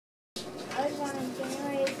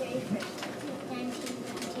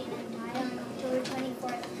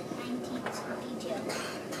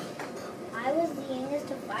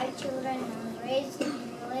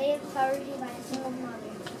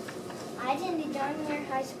attended Muir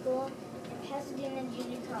High School and Pasadena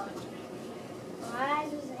Junior College. I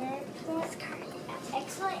was an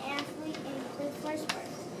excellent athlete and played four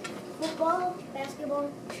sports: football,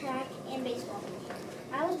 basketball, track, and baseball.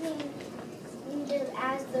 I was named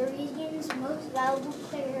as the region's most valuable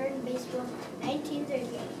player in baseball in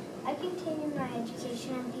 1938. I continued my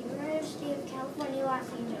education at the University of California, Los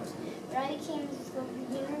Angeles, where I became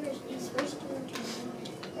the university's first student champion,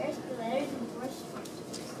 first letters and fourth sports.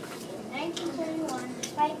 In 1941,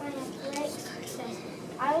 despite my athletic success,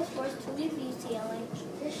 I was forced to leave UCLA.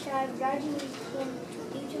 This shot of graduating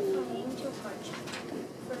due to financial hardship.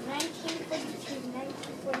 From 1942 to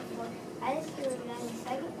 1944, I served as a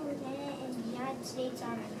second lieutenant in the United States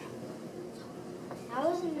Army. I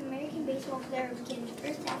was an American baseball player who became the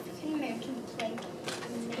first African American to play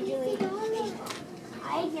in Major League Baseball.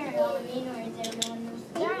 I ignored all the mean words everyone was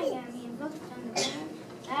throwing at me and focused on the game.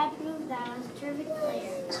 That proved that I was a terrific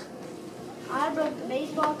player. I broke the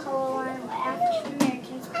baseball color line with African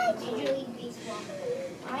Americans played Major League Baseball.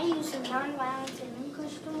 I used some nonviolence and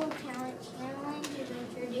unquestionable talent channeling to the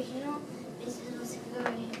traditional baseball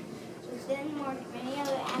skill within more many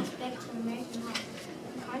other aspects of American life,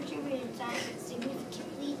 and contributed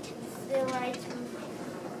significantly to the civil rights movement.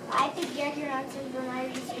 I picked Jackie Robinson for my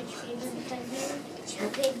research paper because he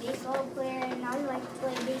was a baseball player and I like to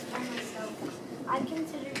play baseball myself. I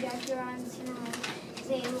consider Jackie Robinson as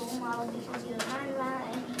a role model because he was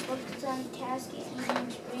nonviolent and he focused on task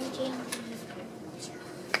and spring change.